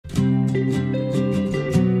I'm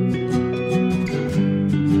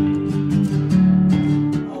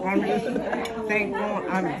just thankful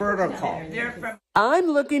I'm vertical. I'm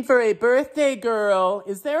looking for a birthday girl.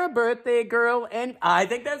 Is there a birthday girl? And I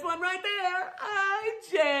think there's one right there. Hi,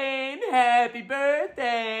 Jane. Happy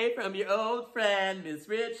birthday from your old friend, Miss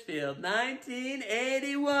Richfield,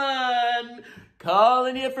 1981.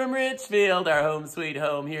 Calling you from Richfield, our home sweet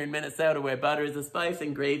home here in Minnesota, where butter is a spice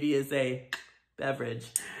and gravy is a beverage.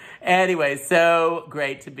 Anyway, so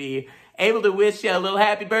great to be able to wish you a little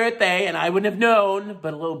happy birthday, and I wouldn't have known,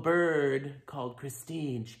 but a little bird called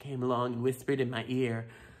Christine, she came along and whispered in my ear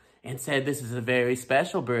and said, this is a very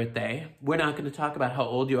special birthday. We're not going to talk about how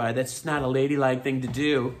old you are. That's just not a ladylike thing to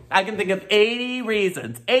do. I can think of 80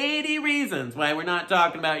 reasons why we're not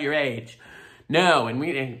talking about your age. No, and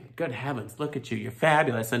good heavens, look at you, you're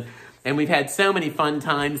fabulous. And we've had so many fun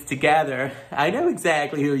times together. I know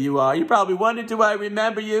exactly who you are. You probably wondered, do I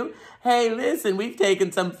remember you? Hey, listen, we've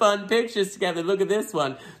taken some fun pictures together. Look at this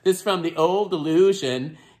one. This is from the old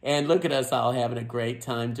Illusion. And look at us all having a great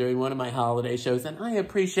time during one of my holiday shows. And I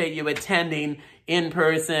appreciate you attending in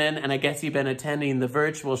person. And I guess you've been attending the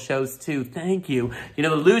virtual shows too. Thank you. You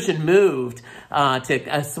know, Illusion moved to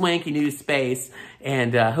a swanky new space.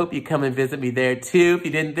 And I hope you come and visit me there too. If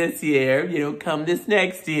you didn't this year, you know, come this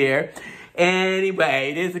next year. Anyway,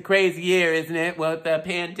 it is a crazy year, isn't it? With the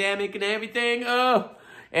pandemic and everything. Oh.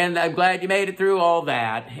 And I'm glad you made it through all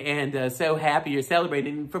that. And so happy you're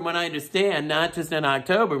celebrating, from what I understand, not just in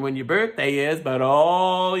October when your birthday is, but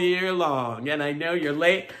all year long. And I know your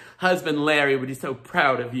late husband, Larry, would be so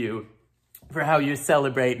proud of you for how you're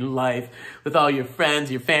celebrating life with all your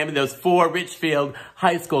friends, your family, those 4 Richfield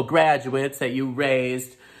high school graduates that you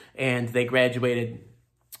raised. And they graduated,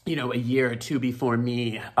 you know, a year or 2 before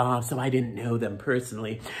me, so I didn't know them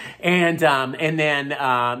personally, and then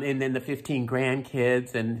the 15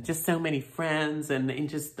 grandkids, and just so many friends, and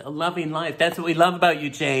just a loving life. That's what we love about you,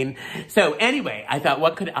 Jane. So anyway, I thought,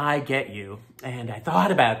 what could I get you? And I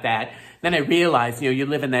thought about that. Then I realized, you know, you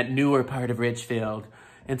live in that newer part of Richfield,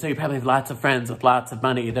 and so you probably have lots of friends with lots of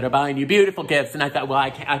money that are buying you beautiful gifts. And I thought, well, I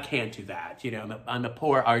can't do that. You know, I'm a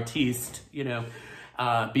poor artiste, you know.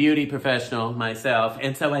 Beauty professional myself.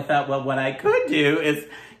 And so I thought, well, what I could do is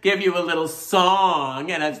give you a little song.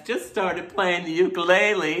 And I've just started playing the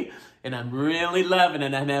ukulele, and I'm really loving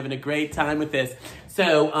it. I'm having a great time with this.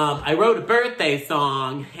 So I wrote a birthday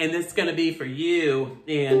song, and this is going to be for you.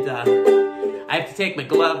 And I have to take my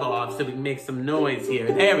glove off so we can make some noise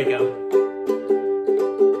here. There we go.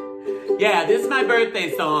 Yeah, this is my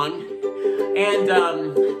birthday song. And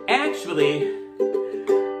actually,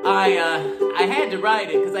 I had to write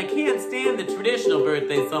it because I can't stand the traditional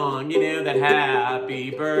birthday song, you know, that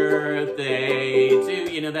happy birthday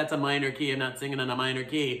to, you know, that's a minor key. I'm not singing on a minor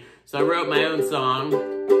key. So I wrote my own song.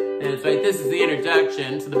 And it's right, this is the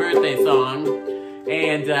introduction to the birthday song.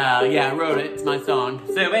 And yeah, I wrote it. It's my song.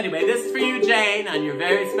 So anyway, this is for you, Jane, on your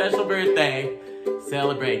very special birthday.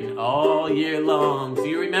 Celebrating all year long. So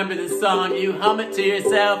you remember this song, you hum it to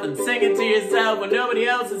yourself and sing it to yourself when nobody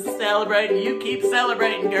else is celebrating. You keep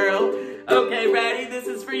celebrating, girl. Okay, ready? This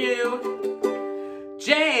is for you.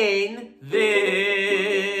 Jane,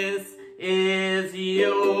 this is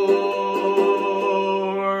your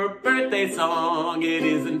birthday song. It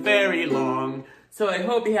isn't very long. So I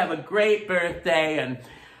hope you have a great birthday, and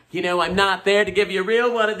you know, I'm not there to give you a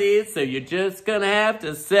real one of these, so you're just gonna have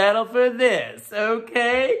to settle for this,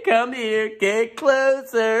 okay? Come here, get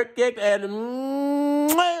closer,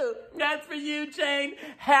 that's for you, Jane.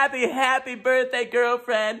 Happy, happy birthday,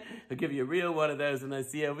 girlfriend. I'll give you a real one of those when I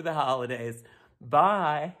see you over the holidays.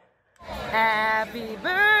 Bye. Happy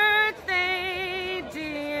birthday,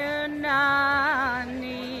 dear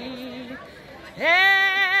Nonnie.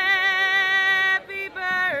 Happy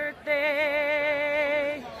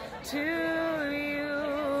birthday to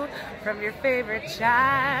you from your favorite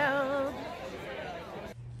child.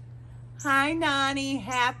 Hi, Nonnie.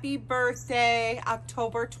 Happy birthday,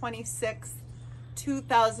 October 26th,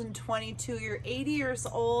 2022. You're 80 years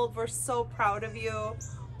old. We're so proud of you.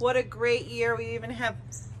 What a great year. We even have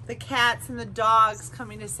the cats and the dogs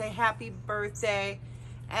coming to say happy birthday.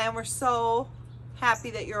 And we're so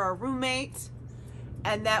happy that you're our roommate,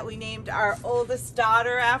 and that we named our oldest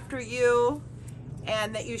daughter after you,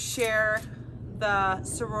 and that you share the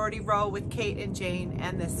sorority row with Kate and Jane,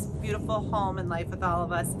 and this beautiful home and life with all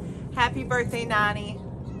of us. Happy birthday, Nonnie.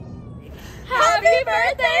 Happy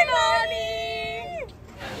birthday, Nonnie!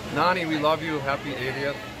 Nonnie, we love you. Happy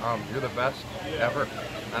 80th. You're the best ever.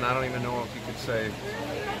 And I don't even know if you could say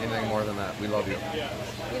anything more than that. We love you.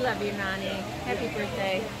 We love you, Nonnie. Happy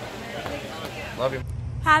birthday. Love you.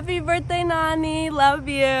 Happy birthday, Nonnie. Love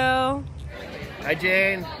you. Hi,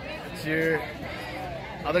 Jane. It's your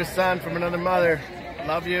other son from another mother.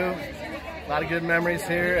 Love you. A lot of good memories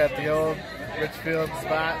here at the old Richfield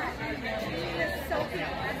spot.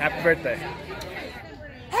 Happy birthday.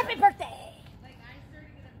 Happy birthday.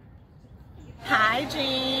 Hi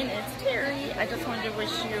Jane, it's Terry. I just wanted to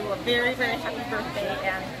wish you a very, very happy birthday,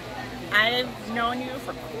 and I've known you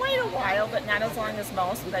for quite a while, but not as long as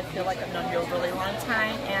most, but I feel like I've known you a really long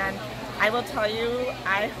time, and I will tell you,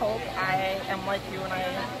 I hope I am like you when I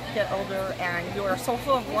get older, and you are so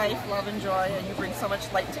full of life, love, and joy, and you bring so much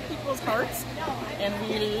light to people's hearts, and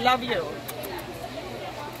we love you.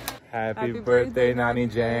 Happy birthday, Nonnie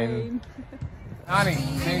Jane. Nonnie,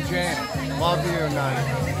 St. Jane, love you,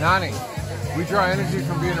 Nonnie. Nonnie, we draw energy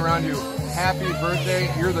from being around you. Happy birthday,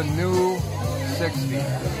 you're the new 60.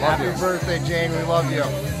 Happy birthday, Jane. We love you.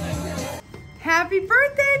 Happy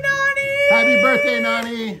birthday, Nonnie! Happy birthday,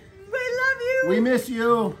 Nonnie. We love you! We miss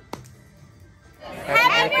you.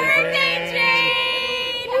 Happy birthday,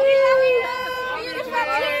 Jane. We love you. Beautiful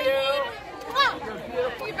Jane.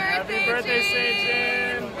 Happy birthday, St.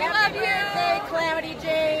 Jane. We love you. Hey, Calamity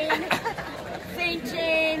Jane. St.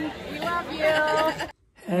 Jane, we love you.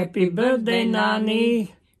 Happy birthday,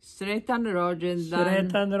 Nonnie. Sretan Rojendan.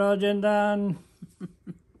 Sretan Rojendan.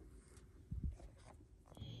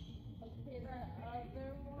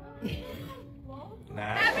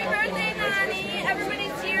 Happy birthday, Nonnie.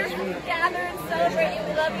 Everybody's here to gather and celebrate you.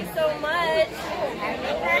 We love you so much.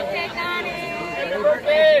 Happy birthday, Nonnie. Happy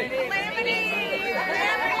birthday.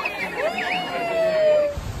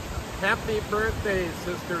 Happy birthday,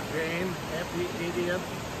 Sister Jane. Happy 80th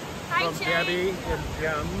Hi, from Jane. Debbie and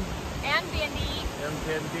Jim And Bindi. and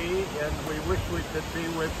Cindy. And we wish we could be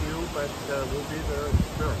with you, but we'll be there in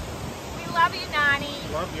spirit. We love you, Nonnie.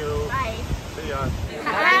 Love you. Bye. See ya.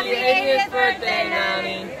 Happy 80th birthday,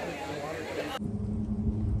 Nonnie.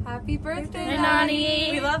 Happy birthday, Nonnie.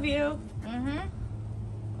 We love you.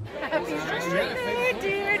 Happy birthday,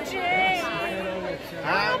 dear Jane.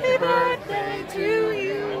 Happy birthday to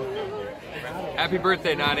you. Happy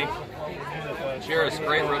birthday, Nonnie. Cheers,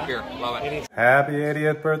 great root beer, love it. Happy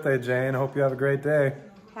 80th birthday, Jane. Hope you have a great day.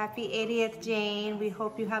 Happy 80th, Jane. We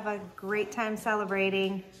hope you have a great time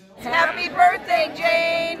celebrating. Happy birthday,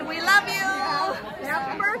 Jane. We love you.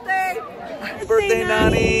 Happy birthday. Happy birthday,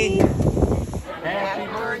 Nonnie. Happy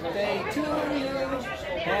birthday to you.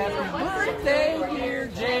 Happy birthday, dear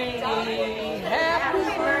Jane. Happy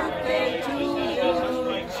birthday to you.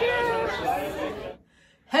 Cheers.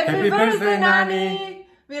 Happy birthday, Nonnie.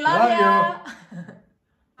 We love you.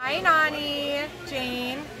 Hi Nonnie,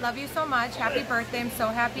 Jane, love you so much. Happy birthday, I'm so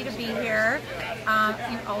happy to be here.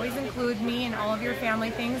 You always include me in all of your family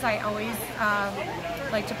things. I always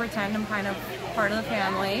like to pretend I'm kind of part of the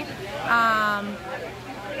family.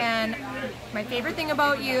 And my favorite thing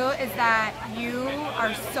about you is that you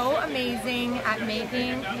are so amazing at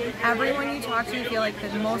making everyone you talk to feel like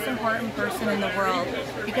the most important person in the world,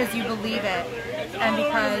 because you believe it and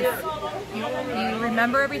because you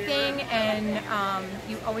remember everything, and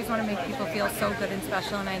you always want to make people feel so good and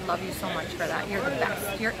special, and I love you so much for that. You're the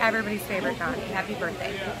best. You're everybody's favorite Nonnie. Happy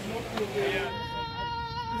birthday.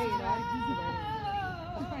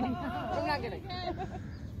 I'm not gonna.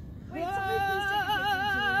 Wait,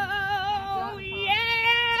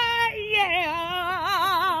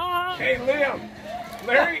 Hey, Liam.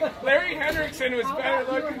 Larry Hendrickson was better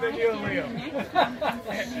looking than you,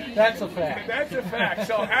 Liam. That's a fact. That's a fact.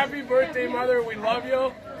 So happy birthday, Mother. We love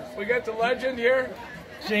you. We got the legend here.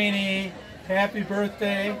 Janie, happy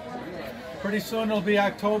birthday. Pretty soon it'll be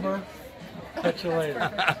October. Catch you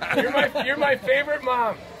later. You're my favorite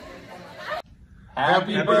mom.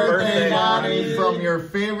 Happy birthday, Nonnie, from your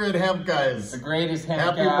favorite hemp guys. The greatest hemp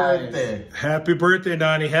Happy guys. birthday. Happy birthday,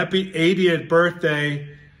 Nonnie. Happy 80th birthday.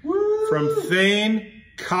 Woo. From Thane,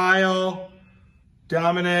 Kyle,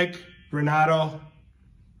 Dominic, Renato,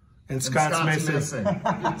 and Scott's Mason.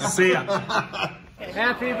 See ya.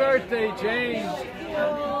 Happy birthday, Jane.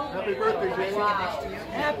 Happy birthday, Jane.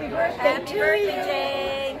 Happy birthday to you,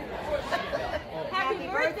 Jane. Happy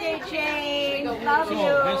birthday, Jane. Love you.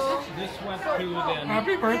 This went to them.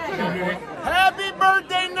 Happy birthday, Jane. Happy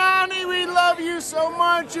birthday, Nonnie. We love you so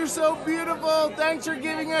much. You're so beautiful. Thanks for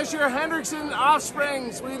giving us your Hendrickson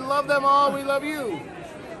offsprings. We love them all. We love you.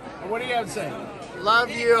 What do you have to say?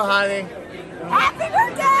 Love you, honey. Happy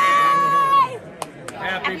birthday!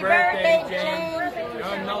 Happy birthday, Jane.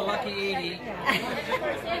 I'm no lucky 80.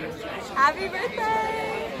 Happy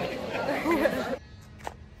birthday!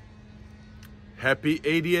 Happy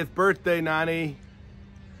 80th birthday, Nonnie.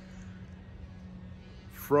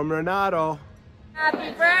 From Renato.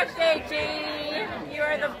 Happy birthday, Janie. You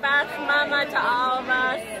are the best mama to all of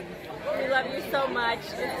us. We love you so much.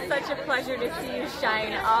 It's such a pleasure to see you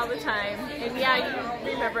shine all the time. And yeah,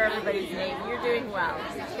 you remember everybody's name. You're doing well.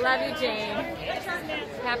 Love you, Jane.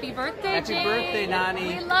 Happy birthday, Jane. Happy birthday,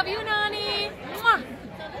 Nonnie. We love you, Nonnie. Mwah.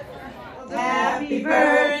 Happy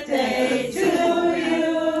birthday to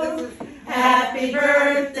you. Happy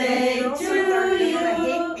birthday to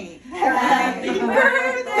you. Happy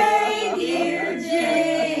birthday, dear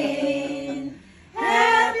Jane.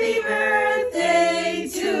 Happy birthday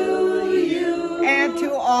to you. And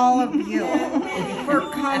to all of you for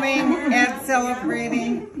coming and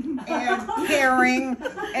celebrating and caring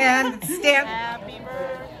and standing. Happy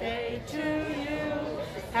birthday to you.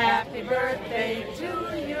 Happy birthday to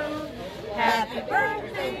you. Happy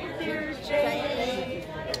birthday, dear Jane.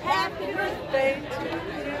 Happy birthday to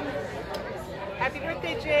you. Happy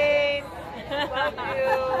birthday, Jane. Love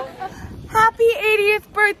you. Happy 80th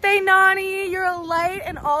birthday, Nonnie. You're a light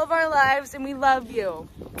in all of our lives, and we love you.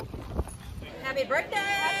 Happy birthday.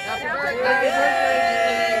 Happy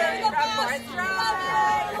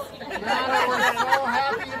Gronner, we're so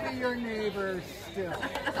happy to be your neighbors still.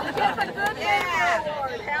 Happy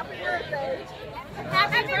birthday.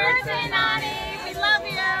 Happy birthday, Nonnie. We love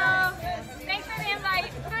you. Thanks for the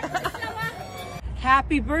invite.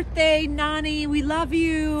 Happy birthday, Nonnie. We love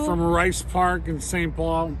you. From Rice Park in St.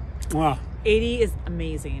 Paul. Mwah. 80 is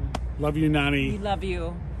amazing. Love you, Nonnie. We love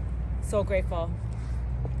you. So grateful.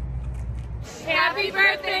 Happy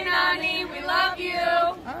birthday, Nonnie. We love you.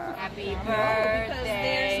 Happy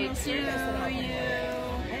birthday to you.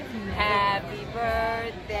 Happy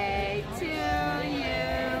birthday to you.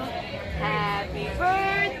 Happy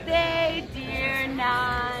birthday, dear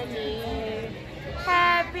Nonnie.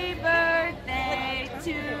 Happy birthday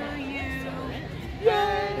to you.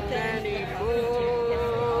 Yay!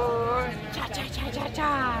 Cha cha cha cha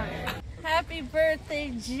cha. Happy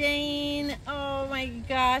birthday, Jane. Oh my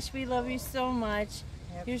gosh, we love you so much.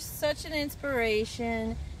 You're such an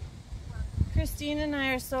inspiration. Christine and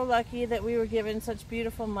I are so lucky that we were given such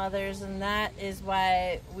beautiful mothers, and that is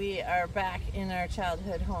why we are back in our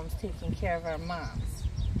childhood homes taking care of our moms.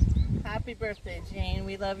 Happy birthday, Jane.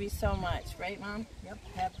 We love you so much. Right, Mom? Yep,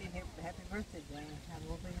 happy birthday, Jane. I'm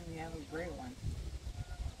hoping you have a great one.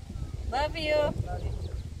 Love you.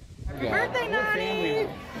 Happy birthday, Nonnie.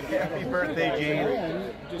 Happy birthday,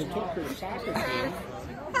 Jane. Just took her soccer team.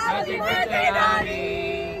 Happy birthday,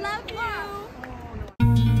 Nonnie. Love you.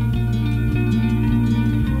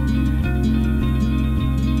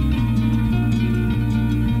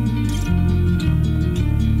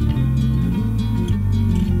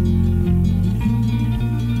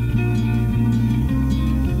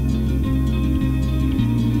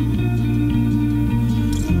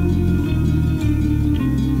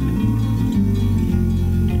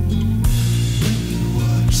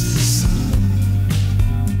 Watch the sun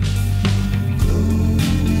glow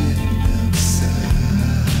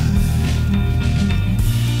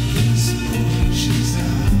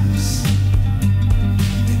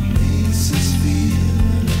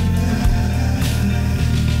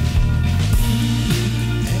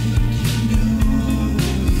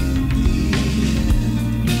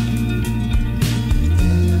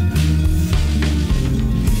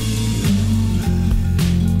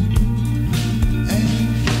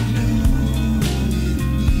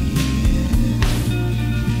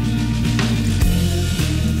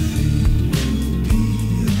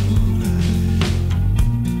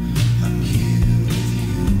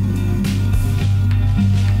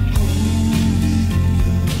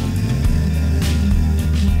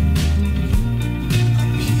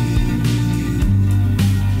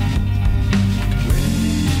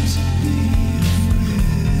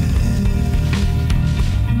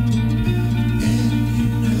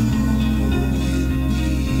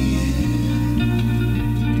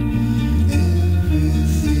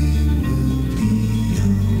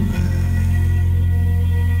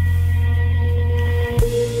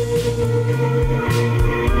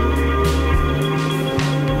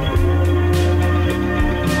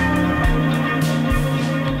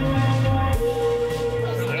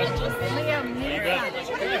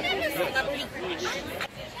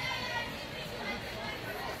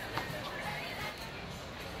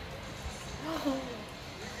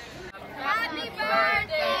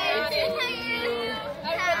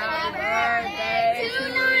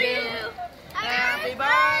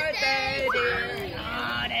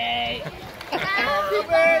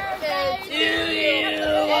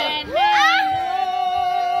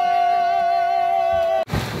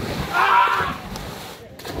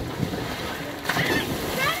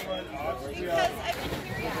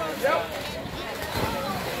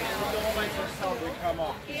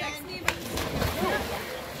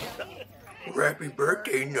Happy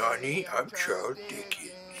birthday, Nonnie. I'm Charles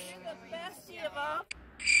Dickens.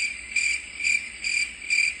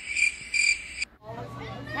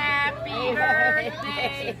 Happy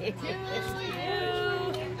birthday to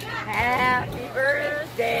you. Happy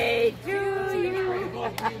birthday to you.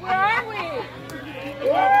 Where are we?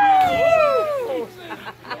 Woo!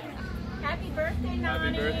 Happy birthday,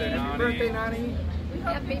 Nonnie. Happy birthday, Nonnie. Happy birthday, Nonnie.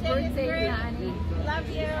 Happy birthday, Nonnie. Love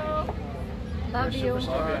you. Love you.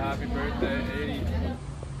 Happy birthday, 80.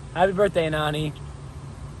 Happy birthday, Nonnie.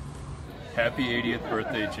 Happy 80th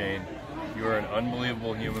birthday, Jane. You are an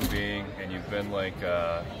unbelievable human being, and you've been like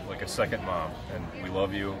a second mom. And we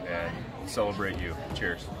love you and celebrate you.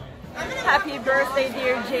 Cheers. Happy birthday,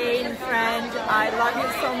 dear Jane, friend. I love you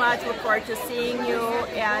so much. Look forward to seeing you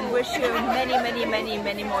and wish you many, many, many,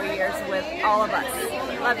 many more years with all of us.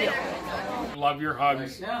 Love you. Love your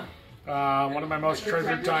hugs. One of my most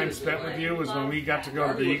treasured times spent with you was when we got to go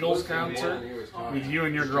to the Eagles concert with you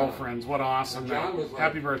and your girlfriends. What awesome night.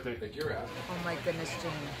 Happy birthday. Oh my goodness,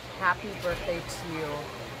 Jane. Happy birthday to you.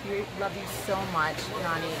 We love you so much,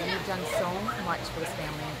 Nonnie, and you've done so much for this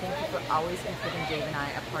family. And thank you for always including Dave and I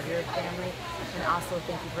a part of your family. And also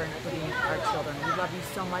thank you for including our children. We love you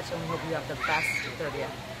so much, and we hope you have the best 30th.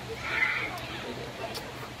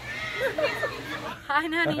 Hi,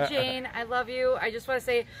 Nonnie Jane. I love you. I just want to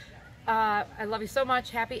say I love you so much.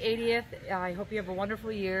 Happy 80th. I hope you have a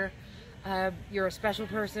wonderful year. You're a special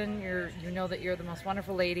person. You know that you're the most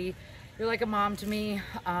wonderful lady. You're like a mom to me.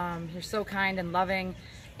 You're so kind and loving,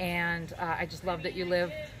 and I just love that you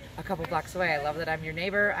live a couple blocks away. I love that I'm your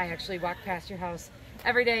neighbor. I actually walk past your house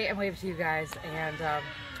every day and wave to you guys, and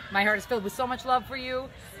my heart is filled with so much love for you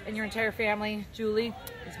and your entire family. Julie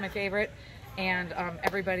is my favorite, and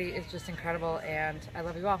everybody is just incredible, and I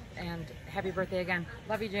love you all, and happy birthday again.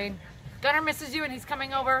 Love you, Jane. Gunner misses you, and he's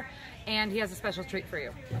coming over, and he has a special treat for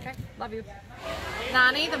you. Okay? Love you.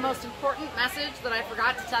 Nonnie, the most important message that I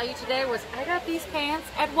forgot to tell you today was I got these pants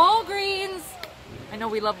at Walgreens. I know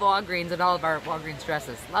we love Walgreens and all of our Walgreens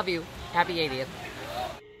dresses. Love you. Happy 80th.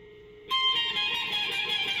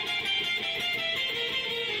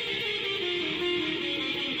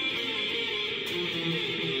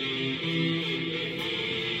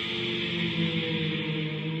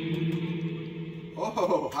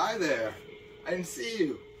 Oh, hi there. I didn't see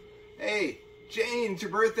you. Hey, Jane, it's your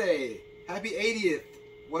birthday. Happy 80th.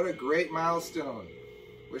 What a great milestone.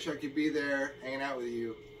 Wish I could be there hanging out with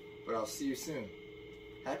you, but I'll see you soon.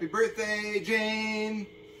 Happy birthday, Jane.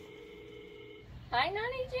 Hi,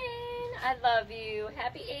 Nonnie Jane. I love you.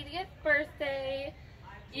 Happy 80th birthday.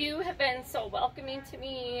 You have been so welcoming to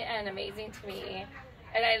me and amazing to me,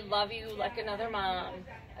 and I love you like another mom.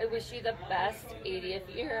 I wish you the best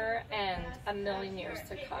 80th year and a million years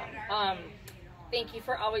to come. Thank you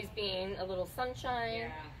for always being a little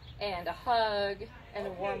sunshine and a hug and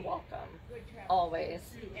a warm welcome. Always.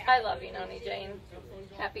 I love you, Nonnie Jane.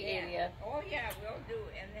 Happy 80th. Oh yeah, we'll do.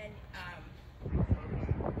 And then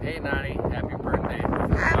Hey, Nonnie. Happy birthday.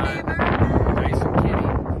 Happy birthday. Nice and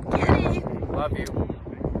kitty. Kitty. Love you.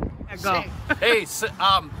 Go. Hey,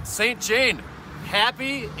 St. Jane,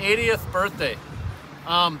 happy 80th birthday.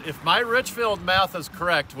 If my Richfield math is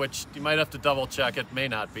correct, which you might have to double check, it may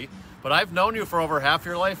not be, but I've known you for over half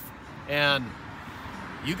your life, and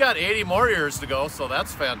you got 80 more years to go, so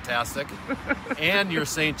that's fantastic. And you're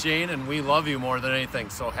St. Jane, and we love you more than anything,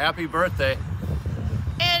 so happy birthday.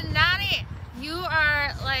 And Nonnie, you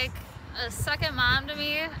are like a second mom to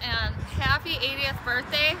me, and happy 80th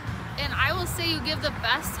birthday. And I will say you give the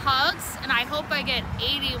best hugs, and I hope I get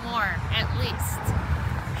 80 more at least.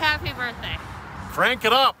 Happy birthday. Crank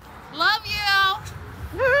it up. Love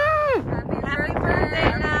you. Woo! Happy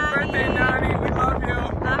birthday, Nonnie. Happy birthday, Nonnie. We love you.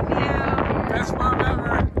 Love you. Best mom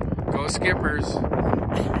ever. Go Skippers.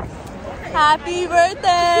 Happy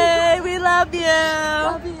birthday. We love you.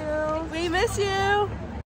 Love you. We miss you.